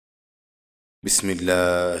بسم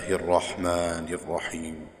الله الرحمن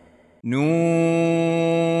الرحيم. نون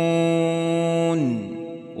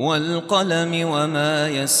والقلم وما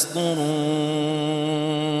يسطرون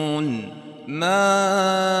ما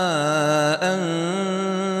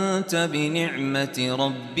أنت بنعمة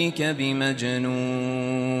ربك بمجنون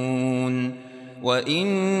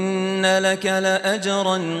وإن لك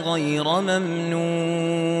لأجرا غير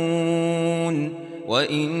ممنون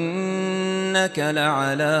وإنك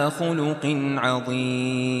لعلى خلق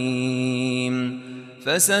عظيم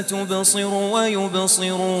فستبصر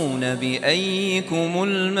ويبصرون بأيكم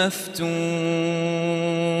المفتون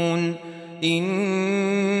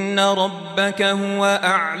إن ربك هو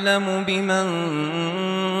أعلم بمن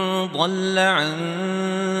ضل عن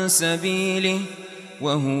سبيله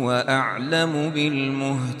وهو أعلم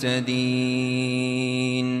بالمهتدين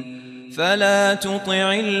فلا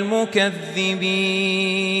تطع المكذبين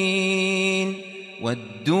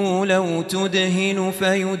ودوا لو تدهن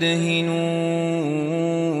فيدهنون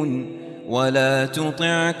ولا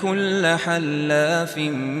تطع كل حلاف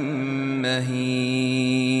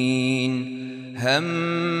مهين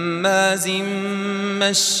هماز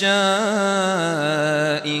مشاء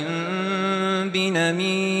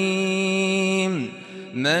بنميم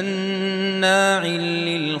مناع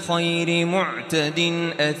للخير معتد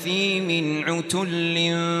أثيم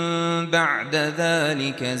عتل بعد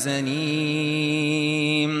ذلك زنيم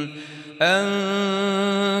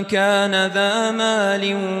أن كان ذا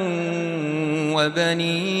مال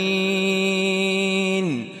وبنين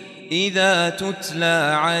إذا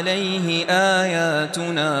تتلى عليه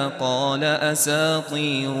آياتنا قال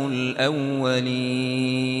أساطير الأولين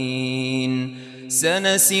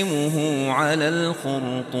سنسمه على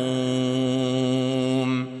الخرطوم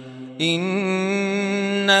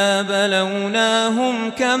إنا بلوناهم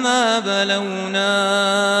كما بلونا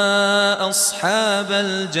أصحاب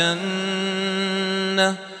الجنة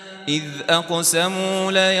إذ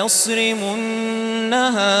أقسموا ليصرمنها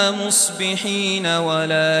مصبحين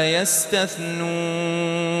ولا يستثنون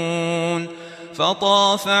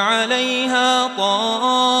فطاف عليها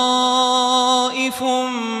طائف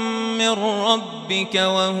من ربك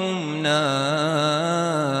وهم نائمون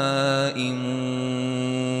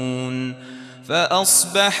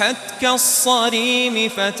فأصبحت كالصريم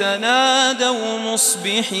فتنادوا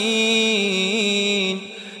مصبحين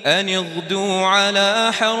أن اغدوا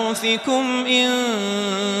على حرثكم إن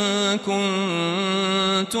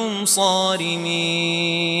كنتم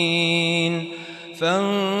صارمين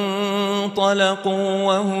فانطلقوا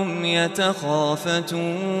وهم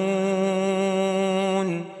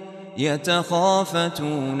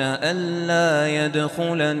يتخافتون ألا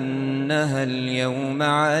يدخلنها اليوم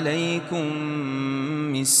عليكم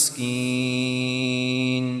مسكين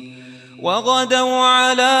وغدوا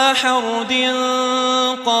على حرد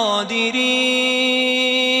قادرين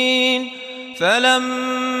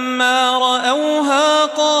فلما رأوها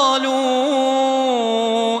قالوا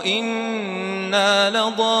إنا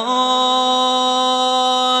لضالون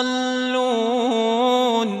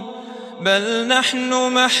بل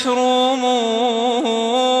نحن محرومون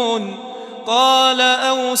قال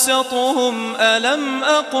أوسطهم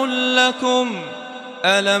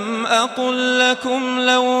ألم أقل لكم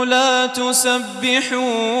لولا تسبحون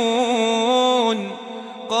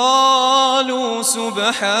قالوا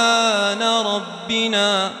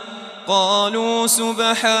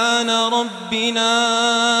سبحان ربنا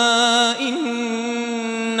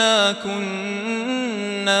إنا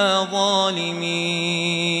كنا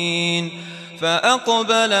ظالمين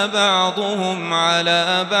فأقبل بعضهم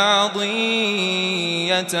على بعض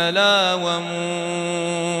يتلاومون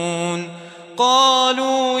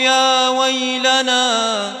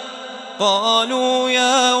قالوا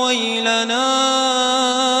يا ويلنا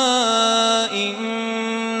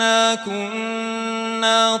إنا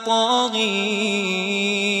كنا طاغين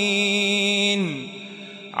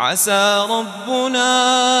عسى ربنا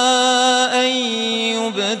أن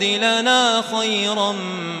يبدلنا خيرا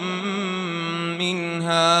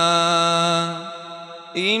منها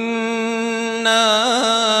إنا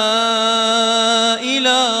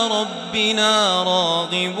إلى ربنا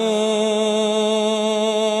راغبون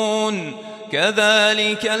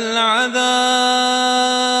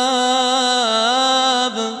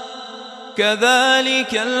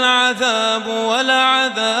كذلك العذاب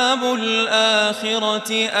ولعذاب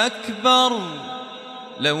الآخرة أكبر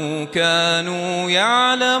لو كانوا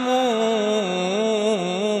يعلمون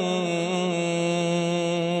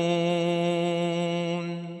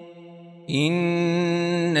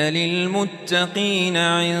إن للمتقين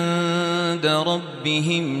عند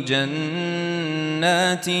ربهم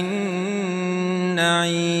جنات النعيم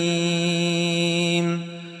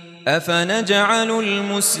أفنجعل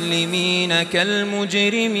المسلمين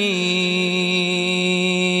كالمجرمين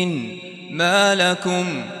ما لكم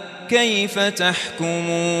كيف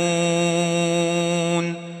تحكمون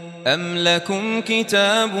أم لكم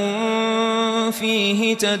كتاب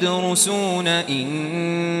فيه تدرسون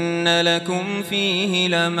إن لكم فيه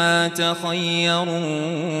لما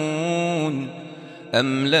تخيرون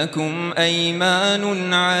أم لكم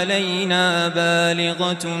أيمان علينا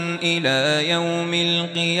بالغة إلى يوم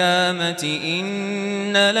القيامة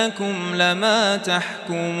إن لكم لما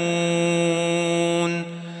تحكمون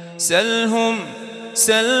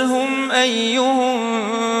سلهم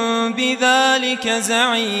أيهم بذلك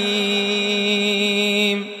زعيم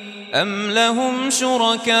أم لهم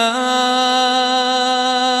شركاء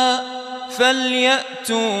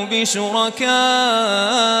فليأتوا بشركائهم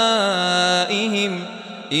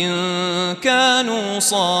إن كانوا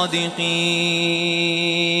صادقين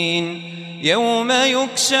يوم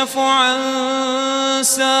يكشف عن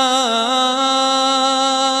ساق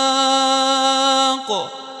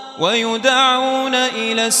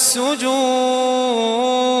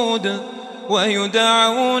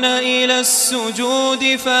ويدعون إلى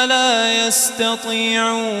السجود فلا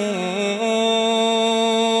يستطيعون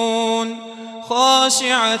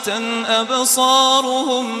خاشعة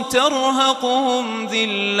أبصارهم ترهقهم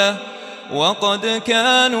ذلة وقد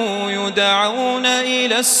كانوا يدعون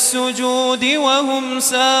إلى السجود وهم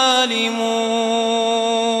سالمون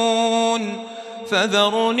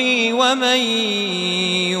فذرني ومن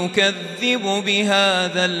يكذب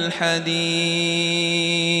بهذا الحديث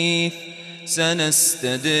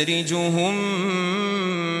سنستدرجهم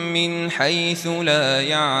من حيث لا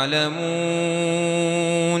يعلمون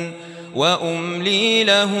وأملي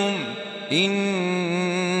لهم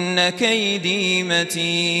إن كيدي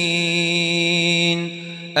متين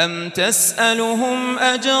أم تسألهم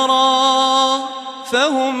أجرا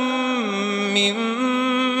فهم من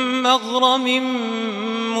مغرم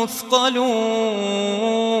مثقلون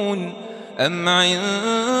أم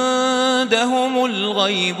عندهم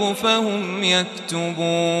الغيب فهم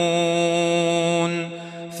يكتبون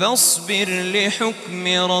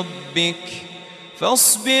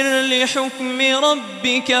فاصبر لحكم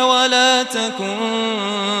ربك ولا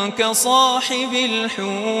تكن كصاحب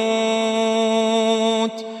الحوت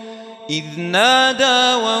إذ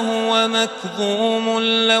نادى وهو مكظوم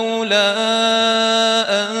لولا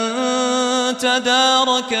أن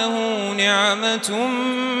تداركه نعمة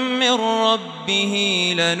من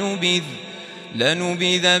ربه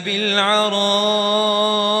لنبذ بالعراء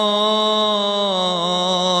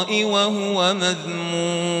وهو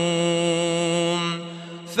مذموم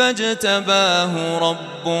فاجتباه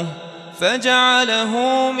ربه فجعله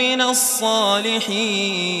من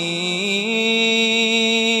الصالحين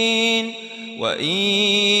وإن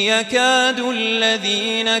يكاد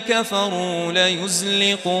الذين كفروا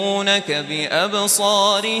ليزلقونك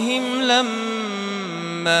بأبصارهم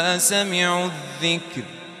لما سمعوا الذكر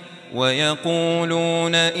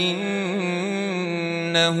ويقولون إنه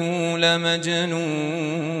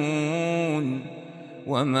لمجنون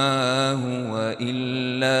وما هو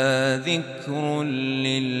إلا ذكر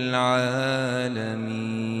للعالمين.